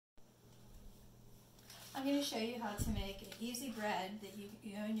I'm going to show you how to make an easy bread that you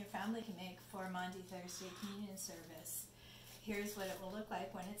and your family can make for Maundy Thursday communion service. Here's what it will look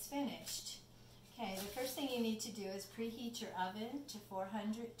like when it's finished. Okay, the first thing you need to do is preheat your oven to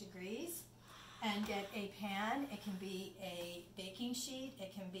 400 degrees and get a pan. It can be a baking sheet,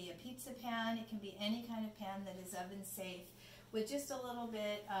 it can be a pizza pan, it can be any kind of pan that is oven safe with just a little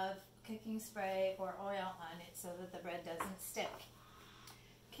bit of cooking spray or oil on it so that the bread doesn't stick.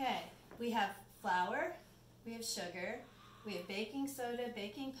 Okay, we have flour, we have sugar, we have baking soda,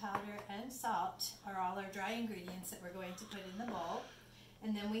 baking powder, and salt are all our dry ingredients that we're going to put in the bowl.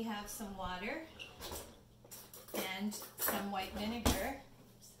 And then we have some water and some white vinegar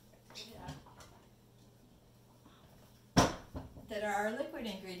that are our liquid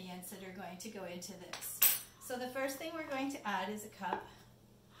ingredients that are going to go into this. So the first thing we're going to add is a cup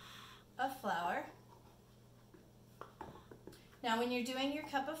of flour. Now when you're doing your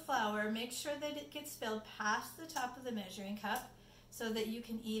cup of flour, make sure that it gets filled past the top of the measuring cup so that you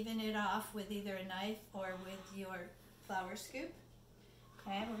can even it off with either a knife or with your flour scoop.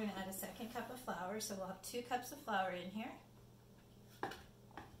 Okay, we're going to add a second cup of flour, so we'll have 2 cups of flour in here.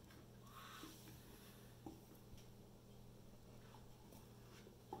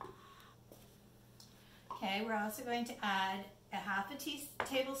 Okay, we're also going to add a half a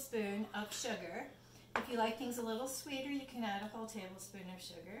tablespoon of sugar. If you like things a little sweeter, you can add a whole tablespoon of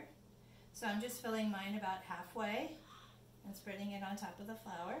sugar. So I'm just filling mine about halfway and spreading it on top of the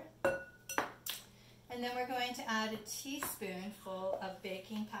flour. And then we're going to add a teaspoonful of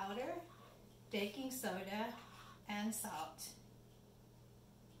baking powder, baking soda, and salt.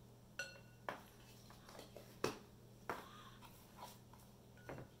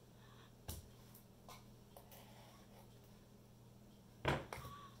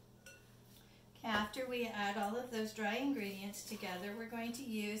 After we add all of those dry ingredients together, we're going to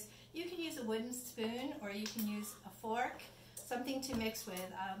use, you can use a wooden spoon or you can use a fork, something to mix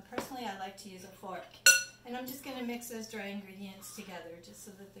with. Personally, I like to use a fork. And I'm just going to mix those dry ingredients together just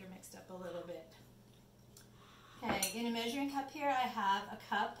so that they're mixed up a little bit. Okay, in a measuring cup here I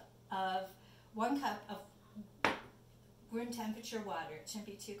have one cup of room temperature water. It shouldn't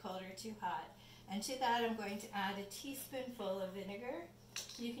be too cold or too hot. And to that I'm going to add a teaspoonful of vinegar.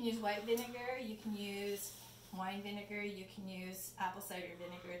 You can use white vinegar, you can use wine vinegar, you can use apple cider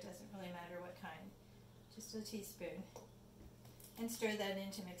vinegar, it doesn't really matter what kind. Just a teaspoon. And stir that in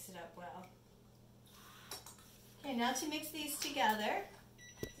to mix it up well. Okay, now to mix these together,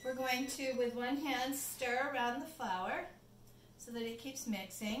 we're going to, with one hand, stir around the flour so that it keeps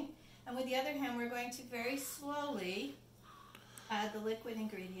mixing. And with the other hand, we're going to very slowly add the liquid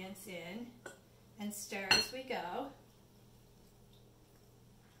ingredients in and stir as we go.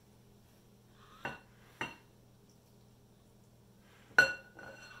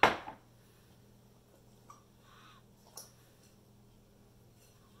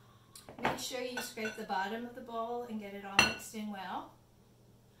 Make sure you scrape the bottom of the bowl and get it all mixed in well.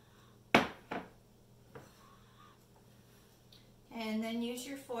 And then use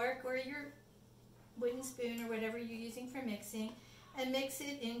your fork or your wooden spoon or whatever you're using for mixing and mix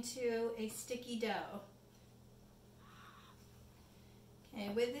it into a sticky dough. Okay,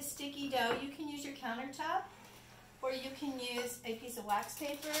 with this sticky dough you can use your countertop or you can use a piece of wax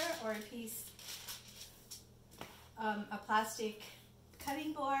paper or a plastic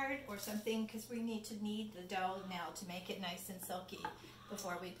cutting board or something, because we need to knead the dough now to make it nice and silky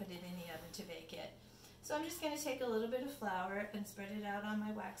before we put it in the oven to bake it. So I'm just going to take a little bit of flour and spread it out on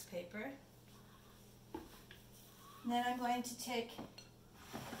my wax paper. And then I'm going to take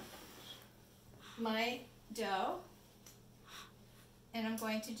my dough and I'm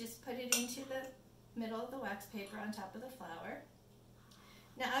going to just put it into the middle of the wax paper on top of the flour.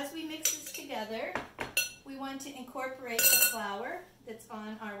 Now as we mix this together, we want to incorporate the flour that's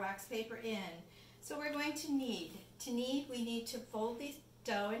on our wax paper in. So we're going to knead. To knead, we need to fold the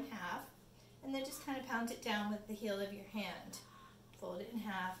dough in half and then just kind of pound it down with the heel of your hand. Fold it in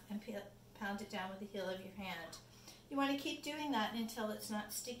half and pound it down with the heel of your hand. You want to keep doing that until it's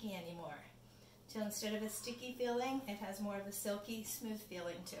not sticky anymore. Until instead of a sticky feeling, it has more of a silky, smooth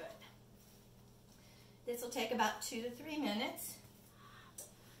feeling to it. This will take about 2 to 3 minutes.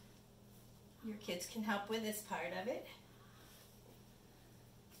 Your kids can help with this part of it.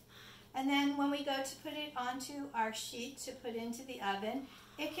 And then when we go to put it onto our sheet to put into the oven,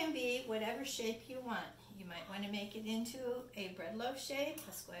 it can be whatever shape you want. You might want to make it into a bread loaf shape,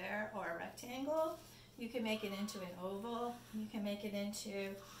 a square, or a rectangle. You can make it into an oval. You can make it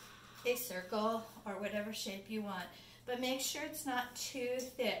into a circle or whatever shape you want. But make sure it's not too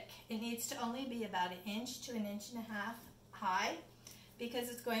thick. It needs to only be about 1 inch to 1.5 inches high, because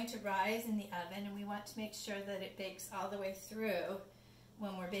it's going to rise in the oven, and we want to make sure that it bakes all the way through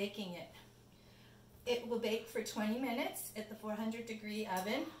when we're baking it. It will bake for 20 minutes at the 400-degree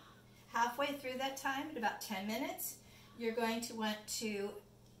oven. Halfway through that time, at about 10 minutes, you're going to want to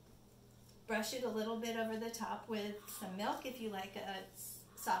brush it a little bit over the top with some milk if you like a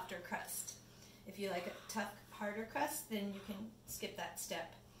softer crust. If you like a tough, harder crust, then you can skip that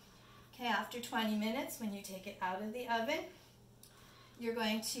step. Okay, after 20 minutes, when you take it out of the oven, you're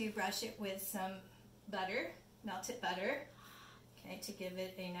going to brush it with some butter, melted butter, okay, to give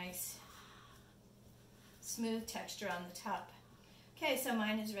it a nice smooth texture on the top. Okay, so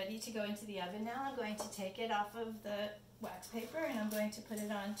mine is ready to go into the oven now. I'm going to take it off of the wax paper and I'm going to put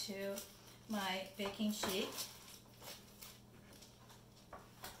it onto my baking sheet.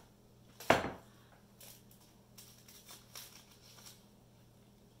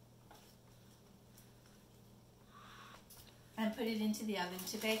 And put it into the oven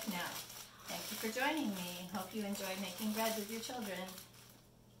to bake now. Thank you for joining me. Hope you enjoyed making bread with your children.